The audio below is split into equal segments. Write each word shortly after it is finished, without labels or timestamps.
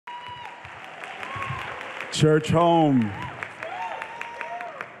Church home.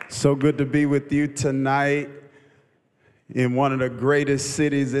 So good to be with you tonight in one of the greatest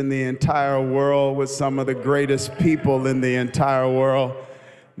cities in the entire world with some of the greatest people in the entire world.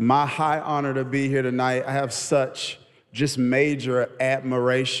 My high honor to be here tonight. I have such just major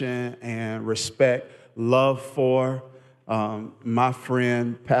admiration and respect, love for my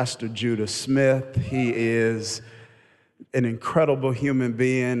friend, Pastor Judah Smith. He is an incredible human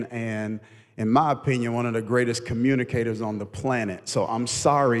being and, in my opinion, one of the greatest communicators on the planet. So I'm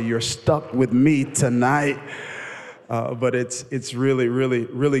sorry you're stuck with me tonight, but it's really, really,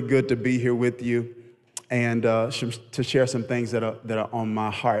 really good to be here with you and to share some things that are on my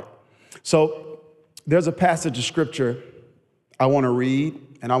heart. So there's a passage of scripture I want to read,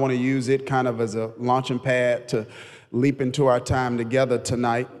 and I want to use it kind of as a launching pad to leap into our time together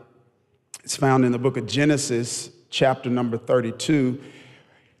tonight. It's found in the book of Genesis, chapter number 32.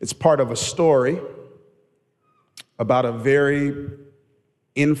 It's part of a story about a very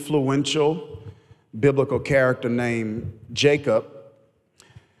influential biblical character named Jacob.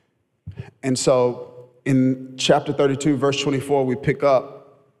 And so in chapter 32, verse 24, we pick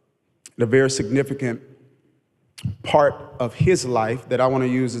up the very significant part of his life that I want to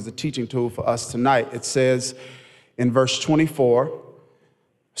use as a teaching tool for us tonight. It says in verse 24,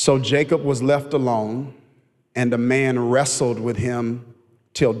 "So Jacob was left alone, and a man wrestled with him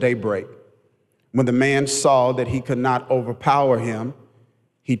till daybreak. When the man saw that he could not overpower him,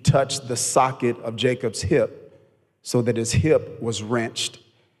 he touched the socket of Jacob's hip, so that his hip was wrenched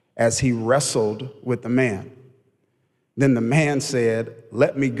as he wrestled with the man. Then the man said,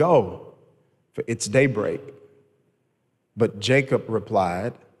 'Let me go, for it's daybreak.' But Jacob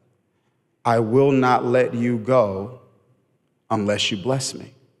replied, 'I will not let you go unless you bless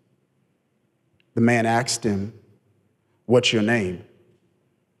me.' The man asked him, 'What's your name?'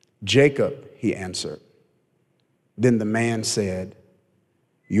 'Jacob,' he answered. Then the man said,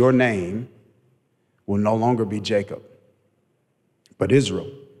 'Your name will no longer be Jacob, but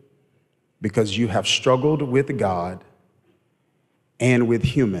Israel, because you have struggled with God and with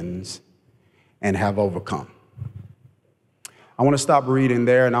humans and have overcome.'" I want to stop reading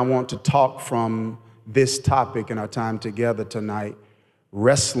there, and I want to talk from this topic in our time together tonight: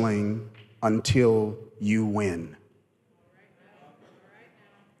 wrestling until you win.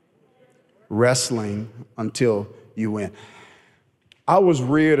 Wrestling until you win. I was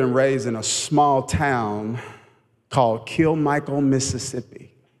reared and raised in a small town called Kilmichael,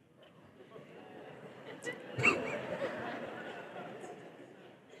 Mississippi.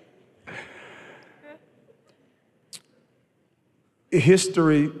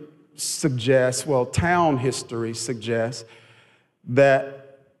 History suggests, town history suggests that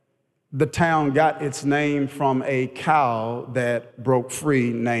the town got its name from a cow that broke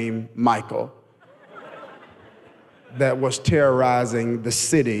free named Michael that was terrorizing the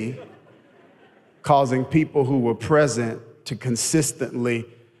city, causing people who were present to consistently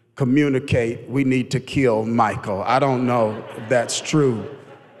communicate, "We need to kill Michael." I don't know if that's true,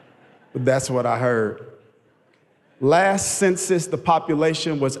 but that's what I heard. Last census, the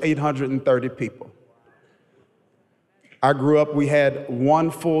population was 830 people. I grew up, we had one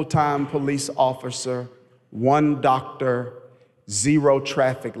full-time police officer, one doctor, 0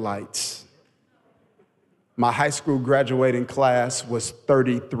 traffic lights. My high school graduating class was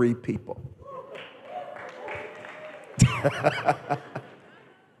 33 people.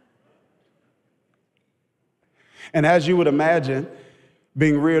 And as you would imagine,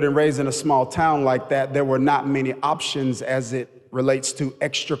 being reared and raised in a small town like that, there were not many options as it relates to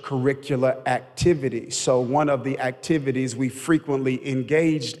extracurricular activities. So one of the activities we frequently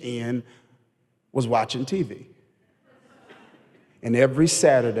engaged in was watching TV. And every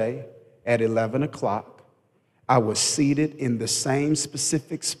Saturday at 11 o'clock, I was seated in the same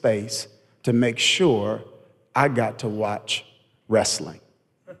specific space to make sure I got to watch wrestling.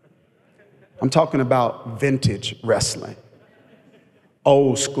 I'm talking about vintage wrestling,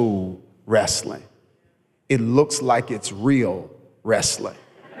 old school wrestling. It looks like it's real wrestling.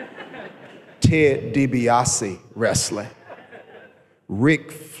 Ted DiBiase wrestling.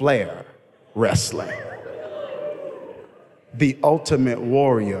 Ric Flair wrestling. The Ultimate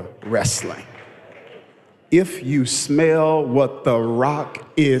Warrior wrestling. If you smell what The Rock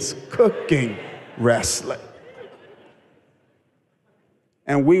is cooking wrestling.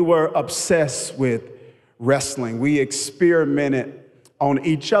 And we were obsessed with wrestling. We experimented on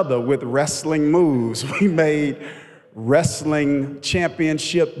each other with wrestling moves. We made wrestling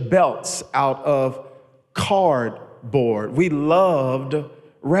championship belts out of cardboard. We loved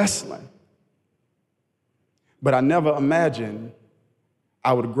wrestling. But I never imagined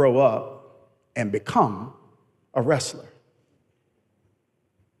I would grow up and become a wrestler.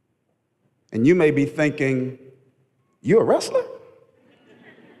 And you may be thinking, you're a wrestler?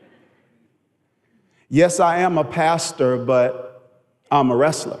 Yes, I am a pastor, but I'm a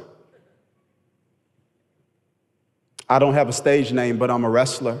wrestler. I don't have a stage name, but I'm a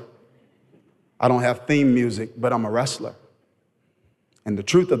wrestler. I don't have theme music, but I'm a wrestler. And the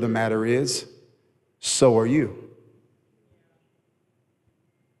truth of the matter is, so are you.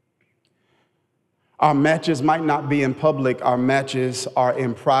 Our matches might not be in public, our matches are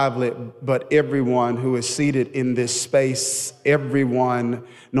in private, but everyone who is seated in this space, everyone,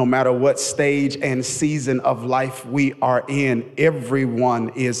 no matter what stage and season of life we are in, everyone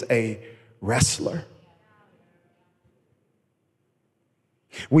is a wrestler.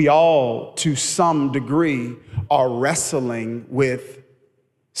 We all, to some degree, are wrestling with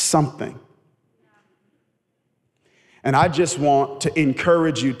something. And I just want to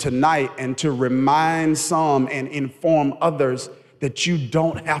encourage you tonight and to remind some and inform others that you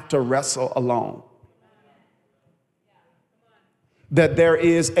don't have to wrestle alone. That there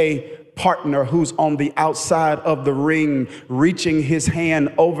is a partner who's on the outside of the ring, reaching his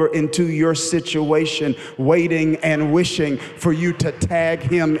hand over into your situation, waiting and wishing for you to tag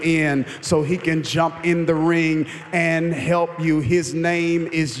him in so he can jump in the ring and help you. His name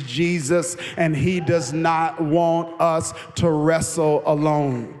is Jesus, and he does not want us to wrestle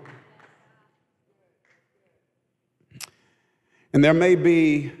alone. And there may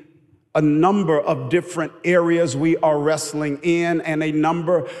be a number of different areas we are wrestling in and a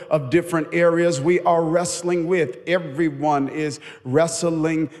number of different areas we are wrestling with. Everyone is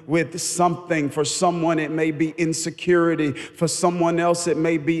wrestling with something. For someone, it may be insecurity. For someone else, it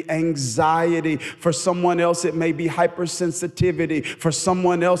may be anxiety. For someone else, it may be hypersensitivity. For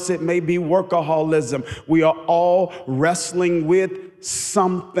someone else, it may be workaholism. We are all wrestling with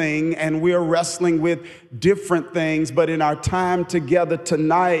something, and we're wrestling with different things. But in our time together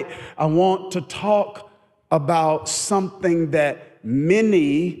tonight, I want to talk about something that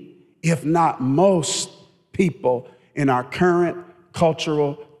many, if not most people in our current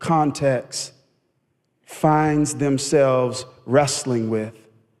cultural context finds themselves wrestling with,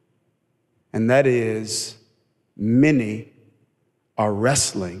 and that is many are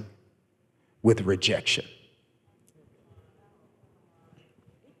wrestling with rejection.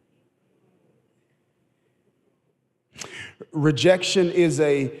 Rejection is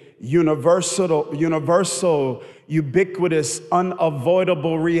a universal, ubiquitous,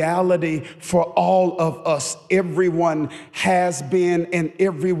 unavoidable reality for all of us. Everyone has been and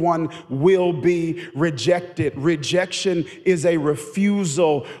everyone will be rejected. Rejection is a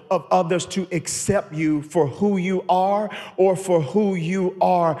refusal of others to accept you for who you are or for who you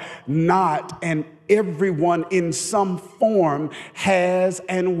are not. And everyone in some form has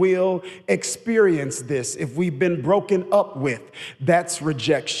and will experience this. If we've been broken up with, that's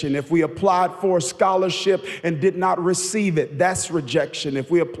rejection. If we applied for a scholarship and did not receive it, that's rejection.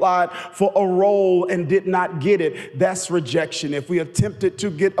 If we applied for a role and did not get it, that's rejection. If we attempted to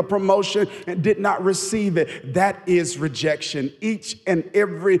get a promotion and did not receive it, that is rejection. Each and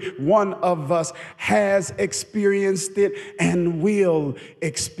every one of us has experienced it and will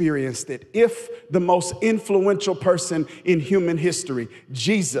experience it. If the most influential person in human history,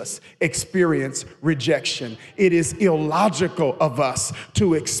 Jesus, experienced rejection, it is illogical of us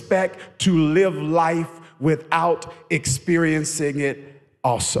to expect to live life without experiencing it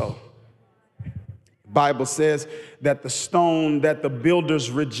also. The Bible says that the stone that the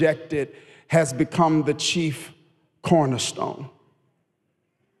builders rejected has become the chief cornerstone.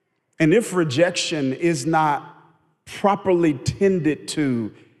 And if rejection is not properly tended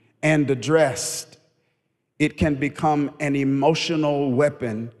to and addressed, it can become an emotional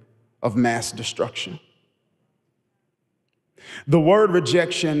weapon of mass destruction. The word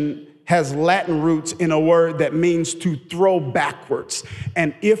rejection has Latin roots in a word that means to throw backwards.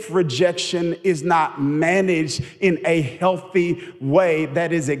 And if rejection is not managed in a healthy way,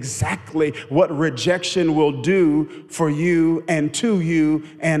 that is exactly what rejection will do for you and to you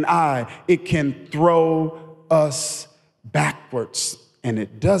and I. It can throw us backwards, and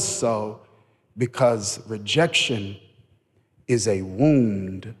it does so because rejection is a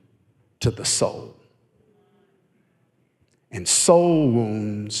wound to the soul. And soul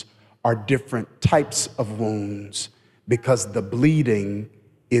wounds are different types of wounds because the bleeding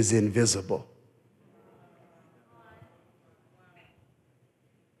is invisible.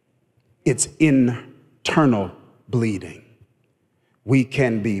 It's internal bleeding. We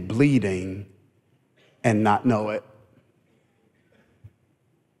can be bleeding and not know it.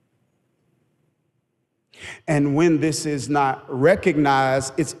 And when this is not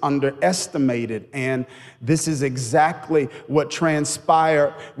recognized, it's underestimated. And this is exactly what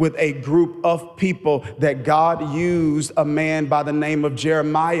transpired with a group of people that God used a man by the name of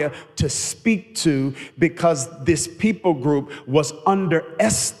Jeremiah to speak to, because this people group was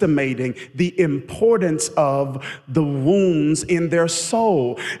underestimating the importance of the wounds in their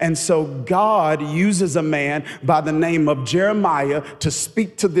soul. And so God uses a man by the name of Jeremiah to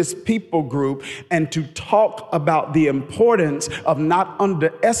speak to this people group and to talk about the importance of not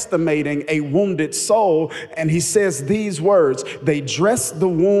underestimating a wounded soul. And he says these words: they dress the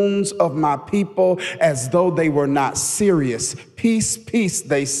wounds of my people as though they were not serious. Peace, peace,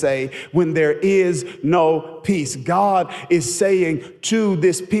 they say, when there is no peace. God is saying to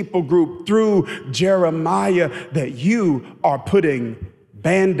this people group through Jeremiah that you are putting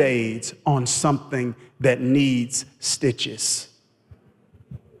Band-Aids on something that needs stitches.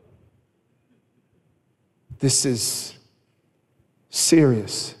 This is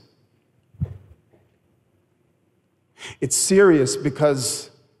serious. It's serious because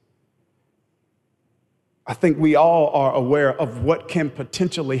I think we all are aware of what can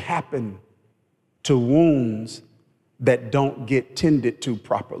potentially happen to wounds that don't get tended to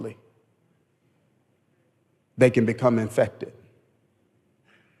properly. They can become infected.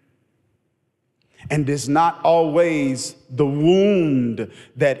 And it's not always the wound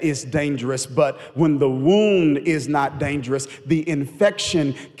that is dangerous, but when the wound is not dangerous, the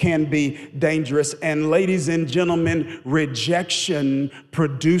infection can be dangerous. And ladies and gentlemen, rejection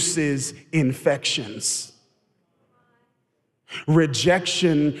produces infections.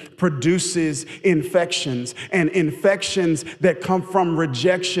 Rejection produces infections, and infections that come from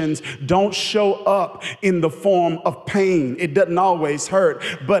rejections don't show up in the form of pain. It doesn't always hurt,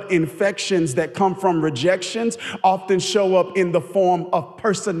 but infections that come from rejections often show up in the form of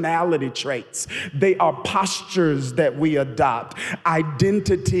personality traits. They are postures that we adopt,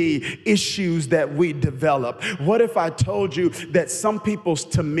 identity issues that we develop. What if I told you that some people's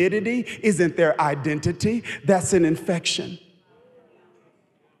timidity isn't their identity? That's an infection.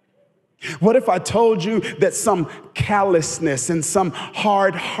 What if I told you that some callousness and some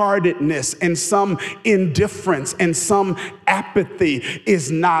hard-heartedness and some indifference and some apathy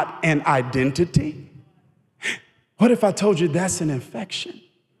is not an identity? What if I told you that's an infection?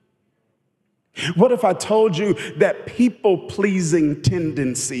 What if I told you that people-pleasing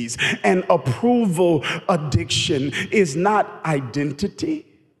tendencies and approval addiction is not identity,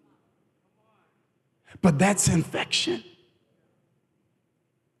 but that's infection?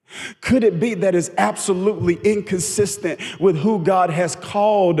 Could it be that is absolutely inconsistent with who God has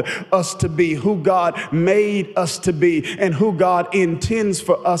called us to be, who God made us to be, and who God intends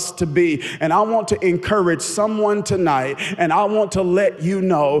for us to be? And I want to encourage someone tonight, and I want to let you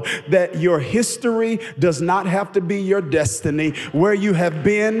know that your history does not have to be your destiny. Where you have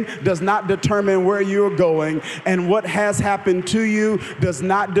been does not determine where you're going, and what has happened to you does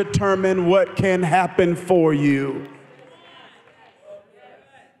not determine what can happen for you.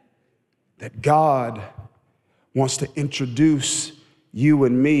 That God wants to introduce you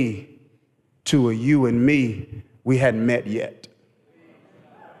and me to a you and me we hadn't met yet.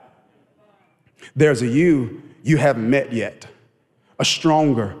 There's a you haven't met yet, a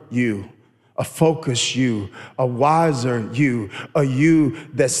stronger you, a focused you, a wiser you, a you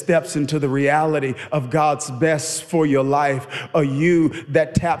that steps into the reality of God's best for your life, a you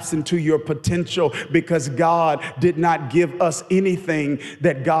that taps into your potential, because God did not give us anything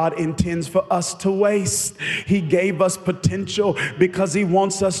that God intends for us to waste. He gave us potential because he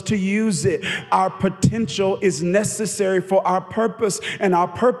wants us to use it. Our potential is necessary for our purpose, and our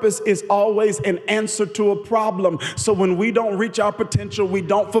purpose is always an answer to a problem. So when we don't reach our potential, we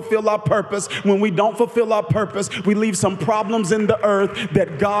don't fulfill our purpose. When we don't fulfill our purpose, we leave some problems in the earth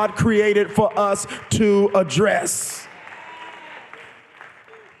that God created for us to address.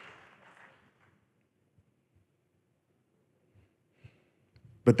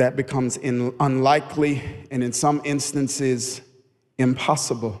 But that becomes unlikely and in some instances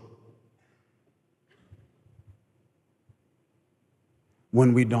impossible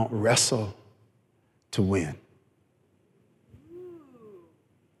when we don't wrestle to win.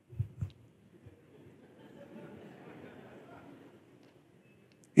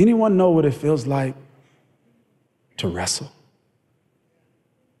 Anyone know what it feels like to wrestle?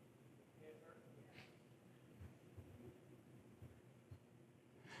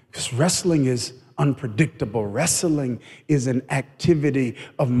 Because wrestling is unpredictable. Wrestling is an activity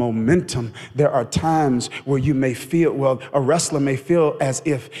of momentum. There are times where you may feel, well, a wrestler may feel as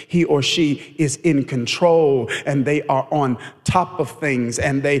if he or she is in control and they are on top of things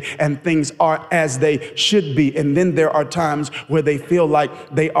and things are as they should be. And then there are times where they feel like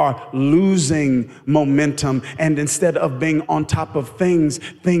they are losing momentum, and instead of being on top of things,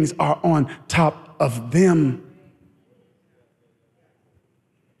 things are on top of them.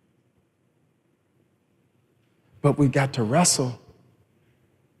 But we got to wrestle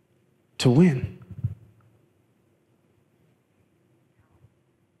to win.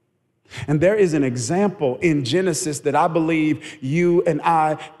 And there is an example in Genesis that I believe you and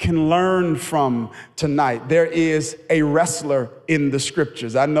I can learn from tonight. There is a wrestler in the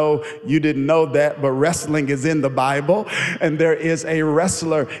scriptures. I know you didn't know that, but wrestling is in the Bible. And there is a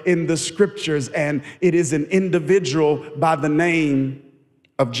wrestler in the scriptures, and it is an individual by the name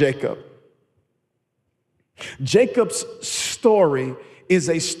of Jacob. Jacob's story is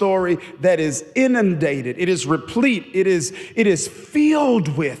a story that is inundated. It is replete. It is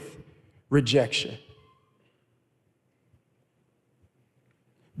filled with rejection.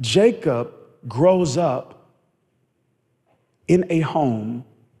 Jacob grows up in a home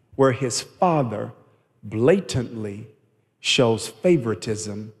where his father blatantly shows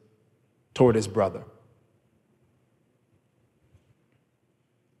favoritism toward his brother.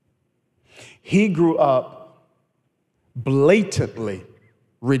 He grew up blatantly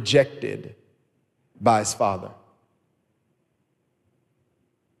rejected by his father.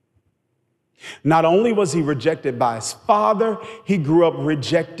 Not only was he rejected by his father, he grew up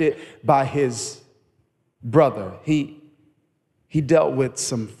rejected by his brother. He dealt with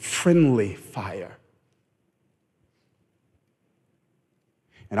some friendly fire.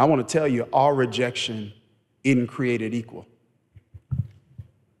 And I want to tell you, all rejection isn't created equal.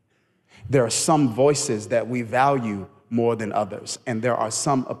 There are some voices that we value more than others, and there are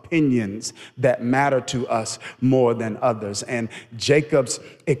some opinions that matter to us more than others. And Jacob's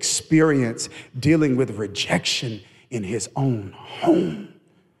experience dealing with rejection in his own home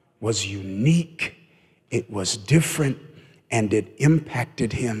was unique, it was different, and it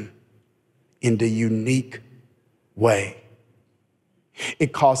impacted him in a unique way.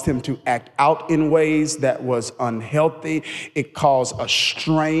 It caused him to act out in ways that was unhealthy. It caused a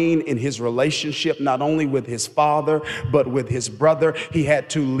strain in his relationship, not only with his father, but with his brother. He had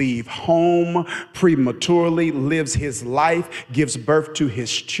to leave home prematurely, lives his life, gives birth to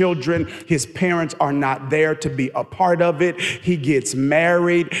his children. His parents are not there to be a part of it. He gets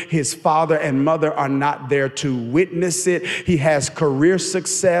married. His father and mother are not there to witness it. He has career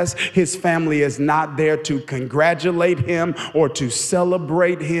success. His family is not there to congratulate him or to celebrate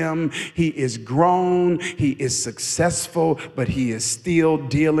him. He is grown, he is successful, but he is still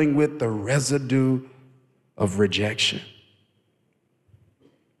dealing with the residue of rejection.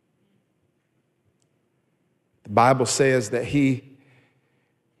 The Bible says that he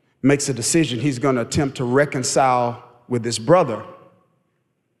makes a decision. He's going to attempt to reconcile with his brother.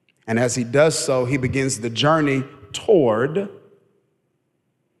 And as he does so, he begins the journey toward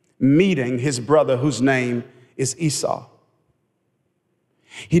meeting his brother, whose name is Esau.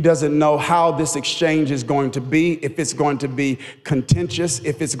 He doesn't know how this exchange is going to be, if it's going to be contentious,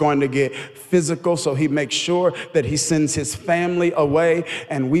 if it's going to get physical. So he makes sure that he sends his family away.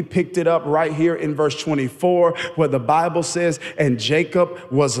 And we picked it up right here in verse 24, where the Bible says, and Jacob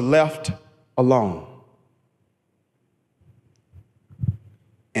was left alone.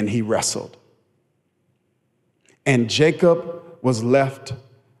 And he wrestled. And Jacob was left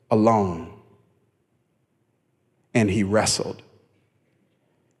alone. And he wrestled.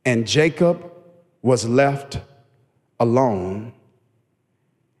 And Jacob was left alone,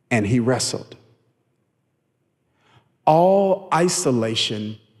 and he wrestled. All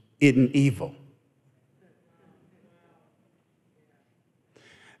isolation isn't evil.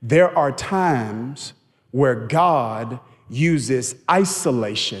 There are times where God uses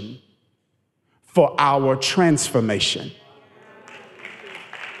isolation for our transformation.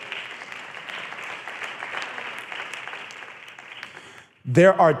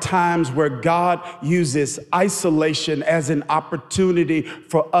 There are times where God uses isolation as an opportunity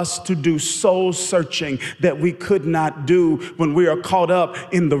for us to do soul searching that we could not do when we are caught up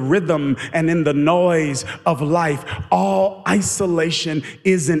in the rhythm and in the noise of life. All isolation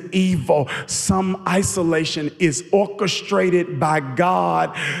isn't evil. Some isolation is orchestrated by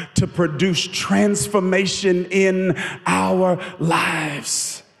God to produce transformation in our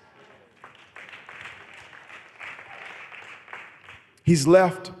lives. He's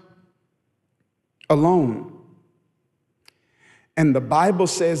left alone. And the Bible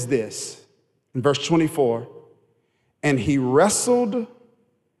says this, in verse 24, and he wrestled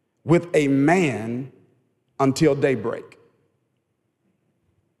with a man until daybreak.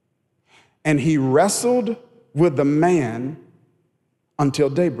 And he wrestled with the man until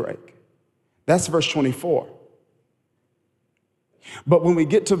daybreak. That's verse 24. But when we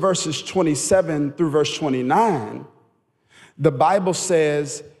get to verses 27 through verse 29, the Bible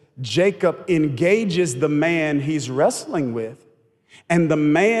says Jacob engages the man he's wrestling with, and the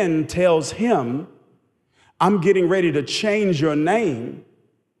man tells him, I'm getting ready to change your name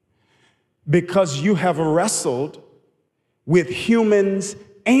because you have wrestled with humans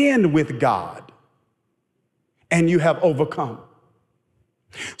and with God, and you have overcome.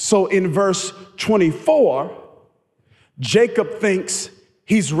 So in verse 24, Jacob thinks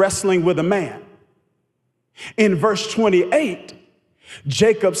he's wrestling with a man. In verse 28,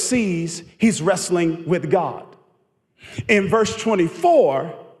 Jacob sees he's wrestling with God. In verse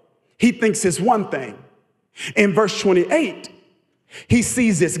 24, he thinks it's one thing. In verse 28, he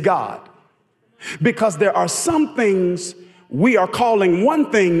sees it's God. Because there are some things we are calling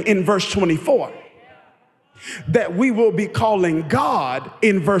one thing in verse 24 that we will be calling God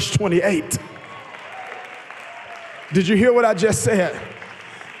in verse 28. Did you hear what I just said?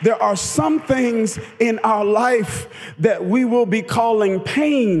 There are some things in our life that we will be calling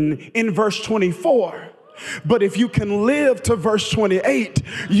pain in verse 24. But if you can live to verse 28,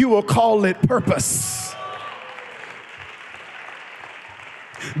 you will call it purpose.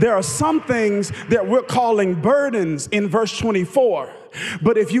 There are some things that we're calling burdens in verse 24.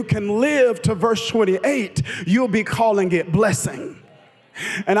 But if you can live to verse 28, you'll be calling it blessing.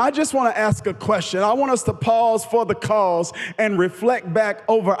 And I just want to ask a question. I want us to pause for the cause and reflect back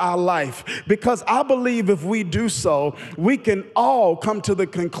over our life, because I believe if we do so, we can all come to the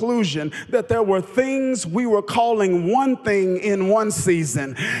conclusion that there were things we were calling one thing in one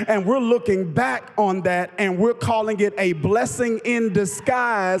season, and we're looking back on that and we're calling it a blessing in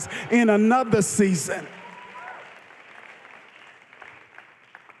disguise in another season.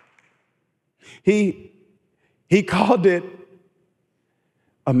 He called it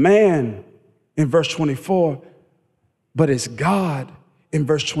a man in verse 24, but it's God in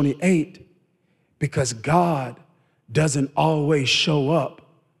verse 28, because God doesn't always show up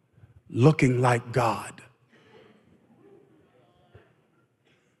looking like God.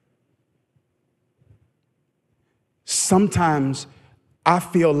 Sometimes I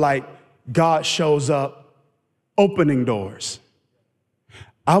feel like God shows up opening doors.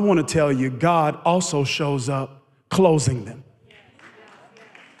 I want to tell you, God also shows up closing them.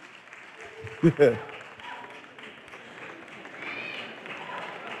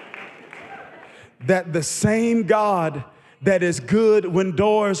 That the same God that is good when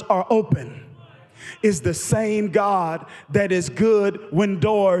doors are open is the same God that is good when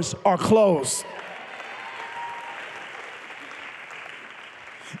doors are closed.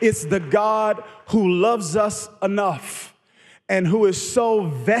 It's the God who loves us enough and who is so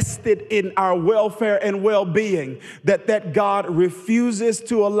vested in our welfare and well-being that God refuses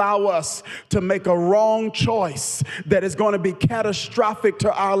to allow us to make a wrong choice that is going to be catastrophic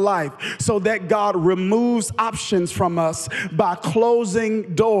to our life, so that God removes options from us by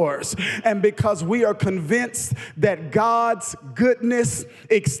closing doors. And because we are convinced that God's goodness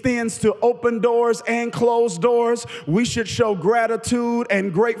extends to open doors and closed doors, we should show gratitude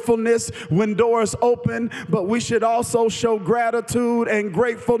and gratefulness when doors open, but we should also show gratitude and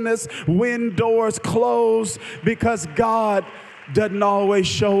gratefulness when doors close, because God doesn't always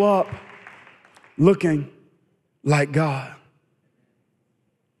show up looking like God.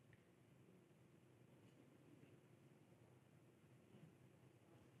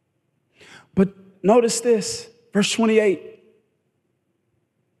 But notice this, verse 28.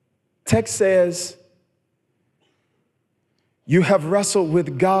 Text says, you have wrestled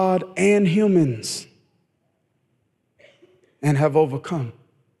with God and humans and have overcome.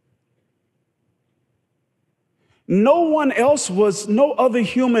 No other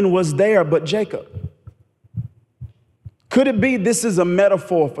human was there but Jacob. Could it be this is a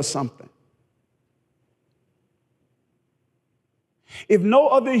metaphor for something? If no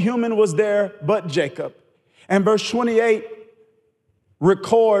other human was there but Jacob, and verse 28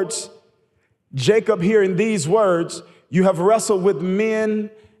 records Jacob hearing these words, you have wrestled with men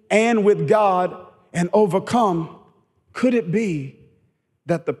and with God and overcome. Could it be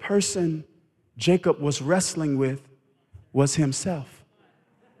that the person Jacob was wrestling with was himself?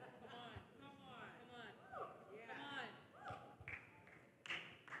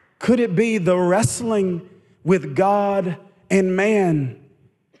 Could it be the wrestling with God and man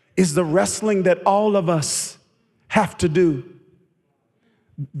is the wrestling that all of us have to do?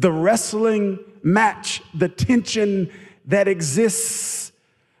 the wrestling match, the tension that exists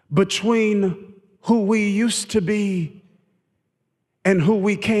between who we used to be and who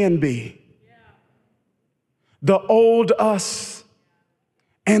we can be. The old us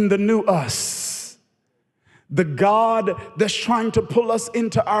and the new us. The God that's trying to pull us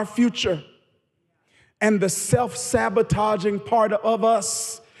into our future, and the self-sabotaging part of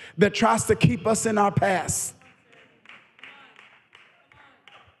us that tries to keep us in our past.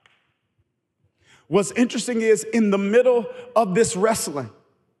 What's interesting is, in the middle of this wrestling,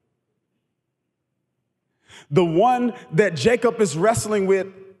 the one that Jacob is wrestling with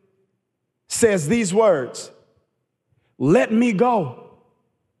says these words, "Let me go."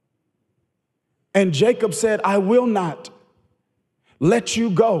 And Jacob said, "I will not let you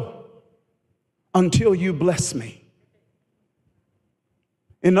go until you bless me."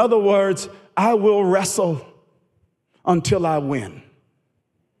 In other words, I will wrestle until I win.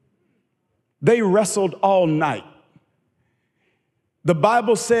 They wrestled all night. The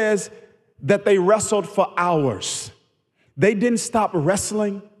Bible says that they wrestled for hours. They didn't stop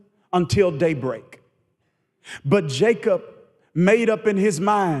wrestling until daybreak. But Jacob made up in his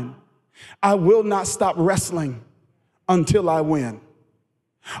mind, I will not stop wrestling until I win.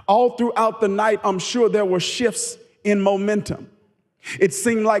 All throughout the night, I'm sure there were shifts in momentum. It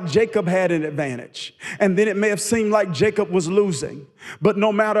seemed like Jacob had an advantage, and then it may have seemed like Jacob was losing. But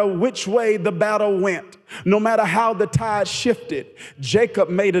no matter which way the battle went, no matter how the tide shifted, Jacob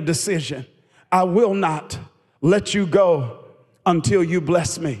made a decision. I will not let you go until you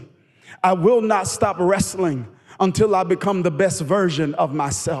bless me. I will not stop wrestling until I become the best version of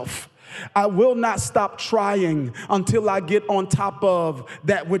myself. I will not stop trying until I get on top of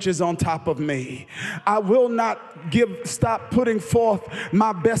that which is on top of me. I will not stop putting forth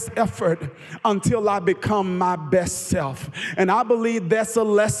my best effort until I become my best self. And I believe that's a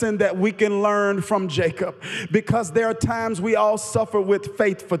lesson that we can learn from Jacob, because there are times we all suffer with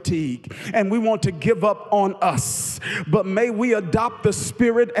faith fatigue and we want to give up on us. But may we adopt the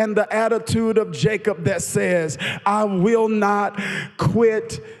spirit and the attitude of Jacob that says, I will not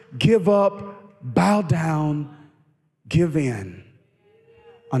quit, give up, bow down, give in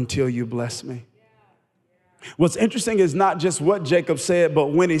until you bless me. What's interesting is not just what Jacob said, but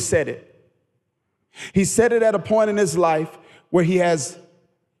when he said it. He said it at a point in his life where he's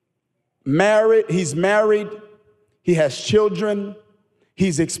married, he has children,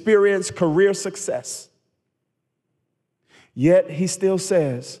 he's experienced career success. Yet he still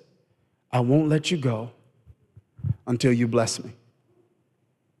says, I won't let you go until you bless me.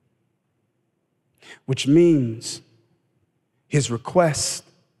 Which means his request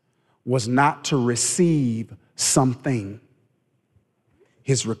was not to receive something.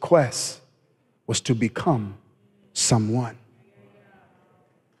 His request was to become someone.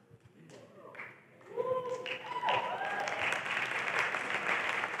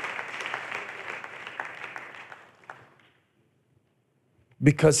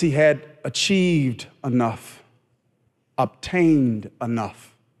 Because he had achieved enough, obtained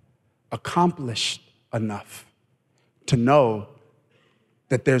enough, accomplished enough to know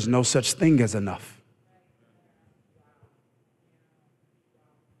that there's no such thing as enough.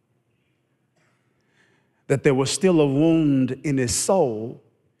 That there was still a wound in his soul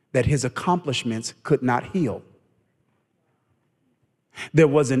that his accomplishments could not heal. There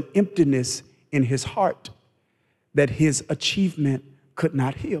was an emptiness in his heart that his achievement could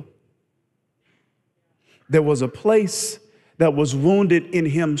not heal. There was a place that was wounded in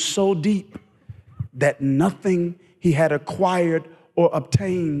him so deep that nothing he had acquired or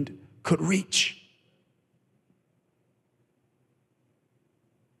obtained could reach.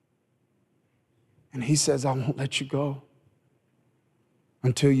 And he says, I won't let you go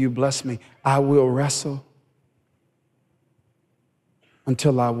until you bless me. I will wrestle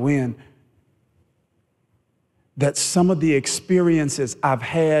until I win. That some of the experiences I've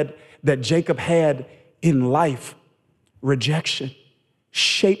had, that Jacob had in life, rejection,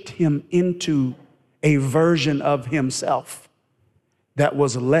 shaped him into a version of himself that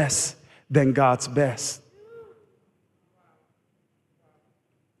was less than God's best.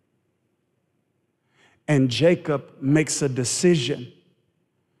 And Jacob makes a decision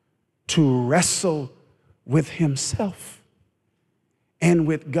to wrestle with himself and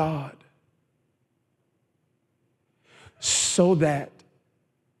with God so that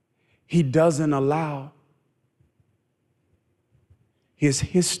he doesn't allow his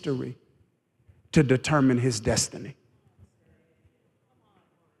history to determine his destiny.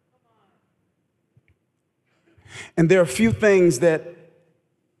 And there are a few things that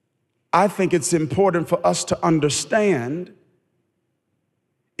I think it's important for us to understand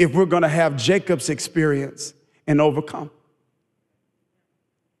if we're going to have Jacob's experience and overcome.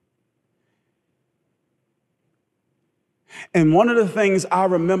 And one of the things I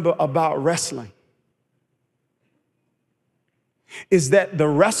remember about wrestling is that the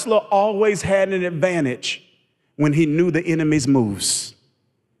wrestler always had an advantage when he knew the enemy's moves.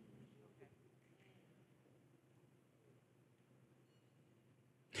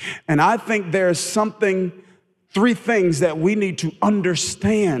 And I think there's three things that we need to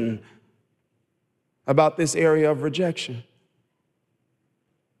understand about this area of rejection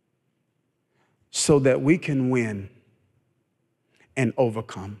so that we can win and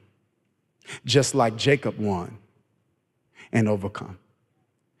overcome, just like Jacob won and overcome.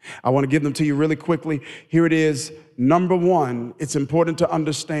 I want to give them to you really quickly. Here it is. Number one, it's important to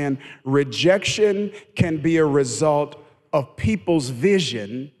understand rejection can be a result of people's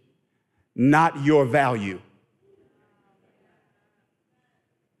vision, not your value.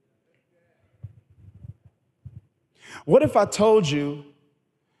 What if I told you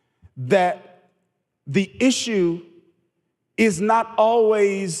that the issue is not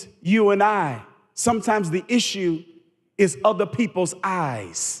always you and I? Sometimes the issue is other people's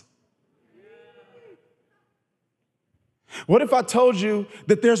eyes. What if I told you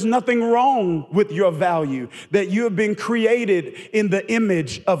that there's nothing wrong with your value, that you have been created in the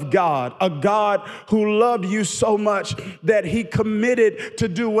image of God, a God who loved you so much that he committed to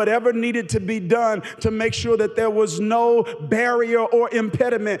do whatever needed to be done to make sure that there was no barrier or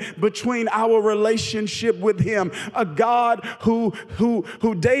impediment between our relationship with him, a God who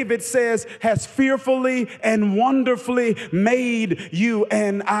David says has fearfully and wonderfully made you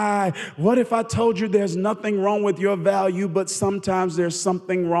and I. What if I told you there's nothing wrong with your value, but sometimes there's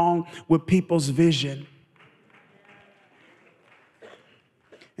something wrong with people's vision?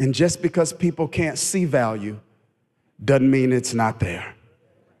 And just because people can't see value doesn't mean it's not there.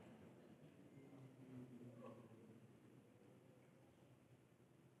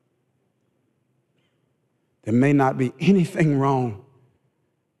 There may not be anything wrong.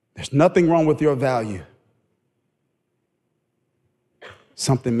 There's nothing wrong with your value.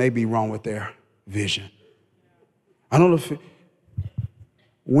 Something may be wrong with their vision. I don't know if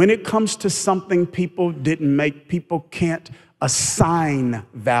when it comes to something people can't assign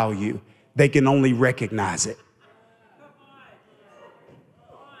value. They can only recognize it.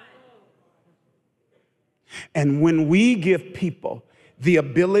 And when we give people the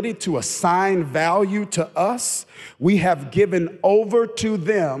ability to assign value to us, we have given over to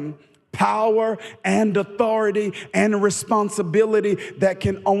them power and authority and responsibility that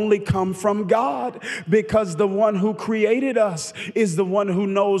can only come from God, because the one who created us is the one who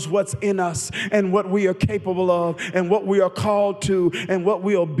knows what's in us and what we are capable of and what we are called to and what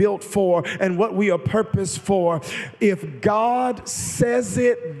we are built for and what we are purposed for. If God says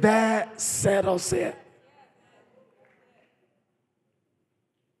it, that settles it.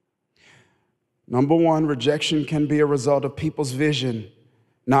 Number one, rejection can be a result of people's vision,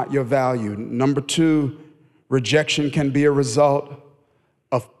 not your value. Number two, rejection can be a result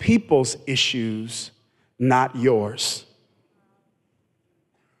of people's issues, not yours.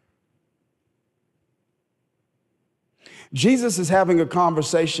 Jesus is having a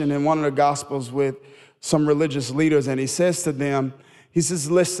conversation in one of the Gospels with some religious leaders, and he says to them, he says,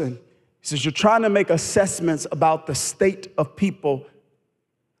 listen, he says, you're trying to make assessments about the state of people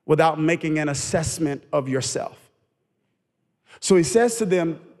without making an assessment of yourself. So he says to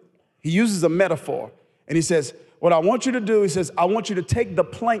them, he uses a metaphor, and he says, what I want you to do, he says, I want you to take the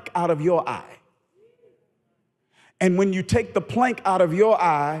plank out of your eye. And when you take the plank out of your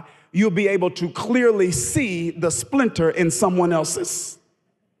eye, you'll be able to clearly see the splinter in someone else's.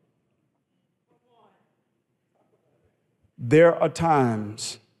 There are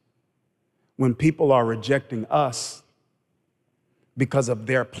times when people are rejecting us because of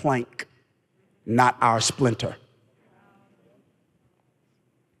their plank, not our splinter.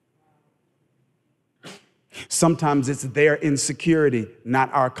 Sometimes it's their insecurity, not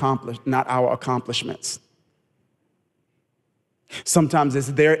our accomplishments. Sometimes it's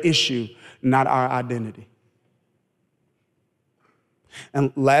their issue, not our identity.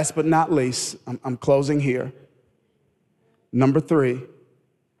 And last but not least, I'm closing here. Number three,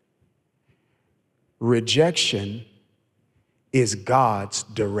 rejection is God's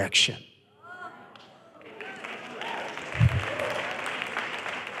direction.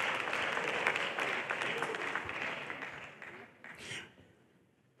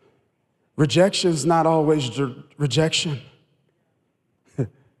 Rejection is not always rejection.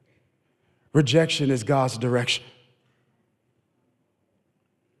 Rejection is God's direction.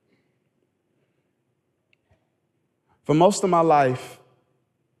 For most of my life,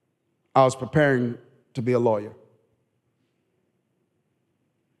 I was preparing to be a lawyer.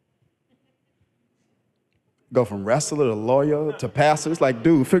 Go from wrestler to lawyer to pastor. It's like,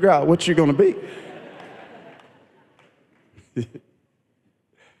 dude, figure out what you're going to be.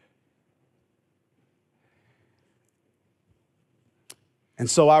 And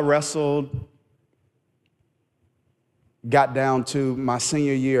so I wrestled, got down to my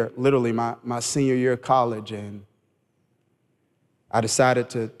senior year, literally my senior year of college, and I decided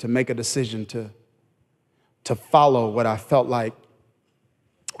to make a decision to follow what I felt like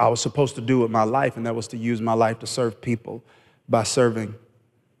I was supposed to do with my life, and that was to use my life to serve people by serving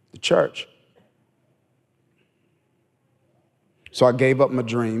the church. So I gave up my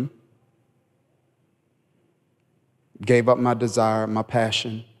dream, gave up my desire, my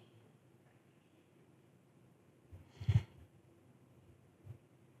passion.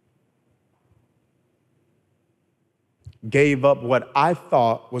 Gave up what I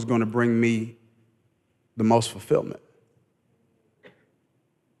thought was going to bring me the most fulfillment.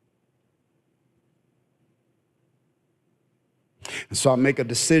 And so I make a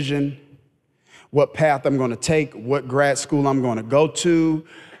decision what path I'm going to take, what grad school I'm going to go to.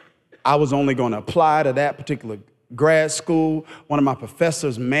 I was only going to apply to that particular grad school. One of my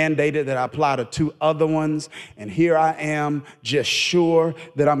professors mandated that I apply to 2 other ones. And here I am, just sure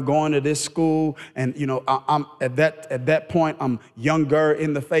that I'm going to this school. And, you know, I'm at that point, I'm younger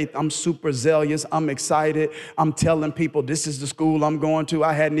in the faith. I'm super zealous. I'm excited. I'm telling people this is the school I'm going to.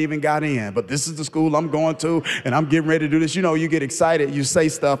 I hadn't even got in, but this is the school I'm going to. And I'm getting ready to do this. You know, you get excited. You say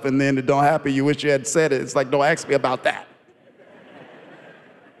stuff and then it don't happen. You wish you had said it. It's like, don't ask me about that.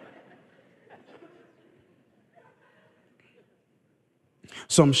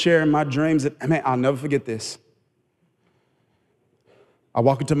 So I'm sharing my dreams. And, man, I'll never forget this. I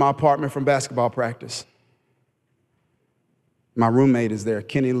walk into my apartment from basketball practice. My roommate is there,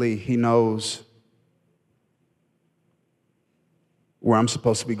 Kenny Lee. He knows where I'm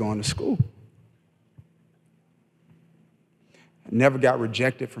supposed to be going to school. I never got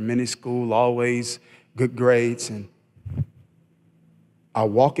rejected from any school, always good grades. And I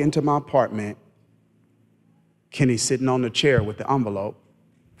walk into my apartment, Kenny's sitting on the chair with the envelope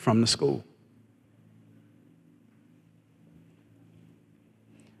from the school.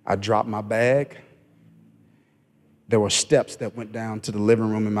 I dropped my bag. There were steps that went down to the living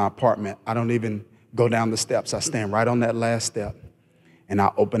room in my apartment. I don't even go down the steps. I stand right on that last step, and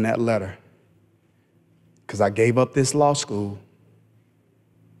I open that letter because I gave up this law school.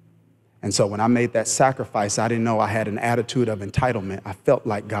 And so when I made that sacrifice, I didn't know I had an attitude of entitlement. I felt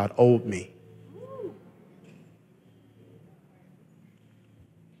like God owed me.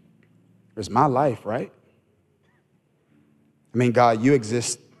 It's my life, right? I mean, God, you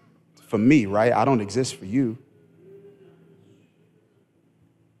exist for me, right? I don't exist for you.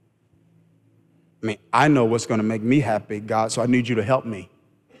 I mean, I know what's going to make me happy, God, so I need you to help me.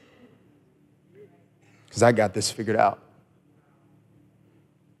 Because I got this figured out.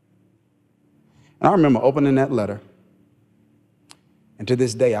 And I remember opening that letter. And to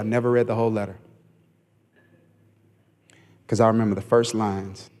this day, I never read the whole letter. Because I remember the first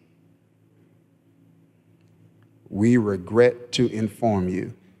lines. We regret to inform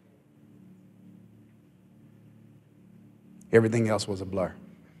you. Everything else was a blur.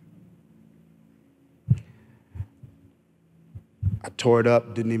 I tore it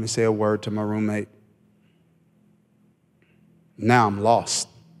up, didn't even say a word to my roommate. Now I'm lost.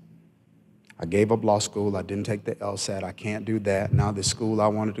 I gave up law school. I didn't take the LSAT. I can't do that. Now the school I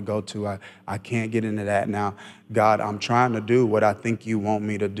wanted to go to, I can't get into that now. God, I'm trying to do what I think you want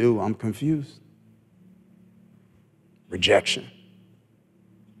me to do. I'm confused. Rejection.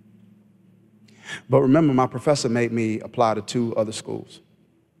 But remember, my professor made me apply to 2 other schools.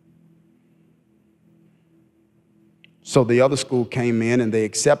 So the other school came in and they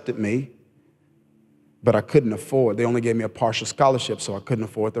accepted me, but I couldn't afford. They only gave me a partial scholarship, so I couldn't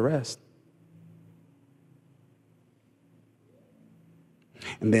afford the rest.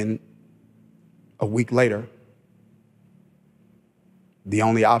 And then a week later, the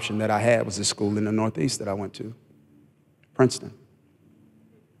only option that I had was this school in the Northeast that I went to. Princeton.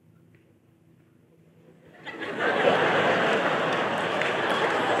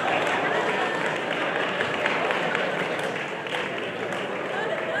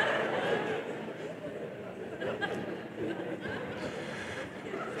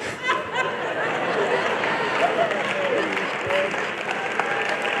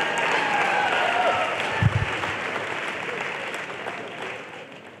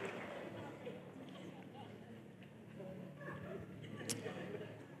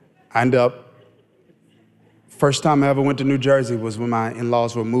 I ended up First time I ever went to New Jersey was when my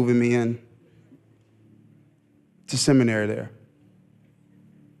in-laws were moving me in to seminary there.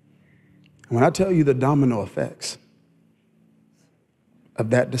 And when I tell you the domino effects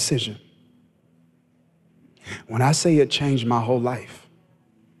of that decision, when I say it changed my whole life,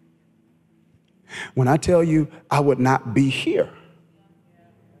 when I tell you I would not be here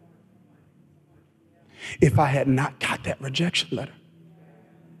if I had not got that rejection letter.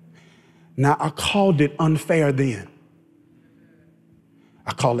 Now, I called it unfair then.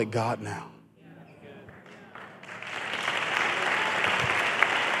 I call it God now.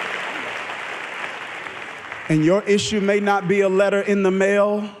 And your issue may not be a letter in the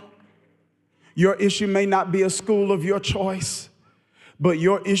mail. Your issue may not be a school of your choice. But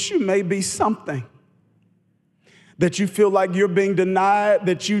your issue may be something that you feel like you're being denied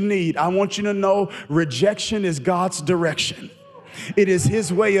that you need. I want you to know rejection is God's direction. It is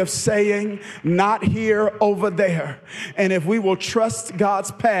his way of saying, not here, over there. And if we will trust God's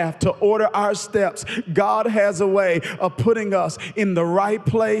path to order our steps, God has a way of putting us in the right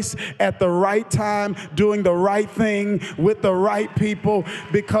place at the right time, doing the right thing with the right people,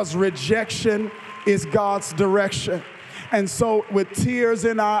 because rejection is God's direction. And so with tears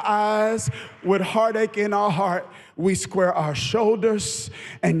in our eyes, with heartache in our heart, we square our shoulders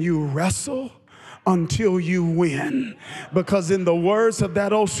and you wrestle until you win. Because in the words of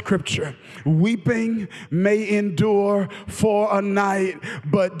that old scripture, weeping may endure for a night,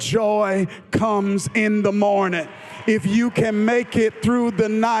 but joy comes in the morning. If you can make it through the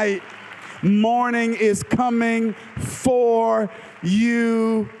night, morning is coming for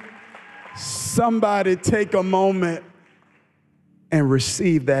you. Somebody take a moment and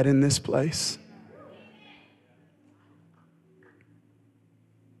receive that in this place.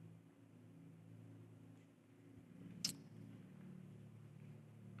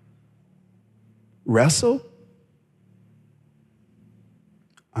 Wrestle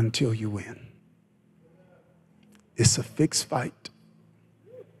until you win. It's a fixed fight,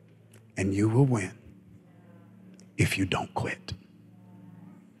 and you will win if you don't quit.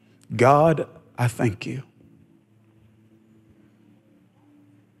 God, I thank you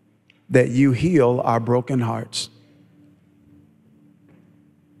that you heal our broken hearts.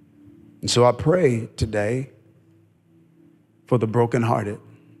 And so I pray today for the brokenhearted,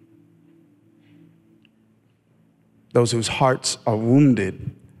 those whose hearts are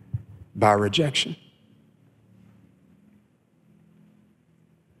wounded by rejection.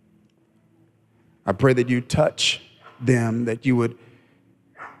 I pray that you touch them, that you would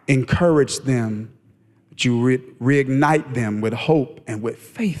encourage them, that you reignite them with hope and with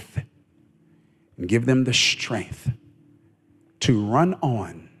faith, and give them the strength to run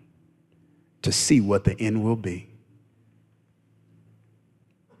on to see what the end will be.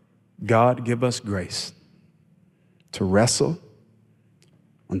 God, give us grace to wrestle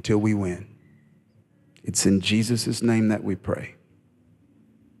until we win. It's in Jesus' name that we pray.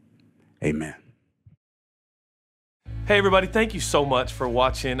 Amen. Hey everybody, thank you so much for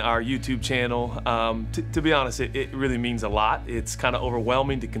watching our YouTube channel. To be honest, it really means a lot. It's kind of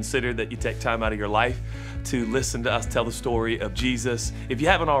overwhelming to consider that you take time out of your life to listen to us tell the story of Jesus. If you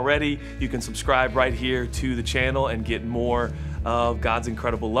haven't already, you can subscribe right here to the channel and get more of God's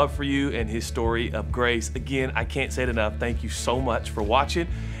incredible love for you and his story of grace. Again, I can't say it enough. Thank you so much for watching,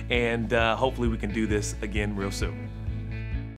 and hopefully we can do this again real soon.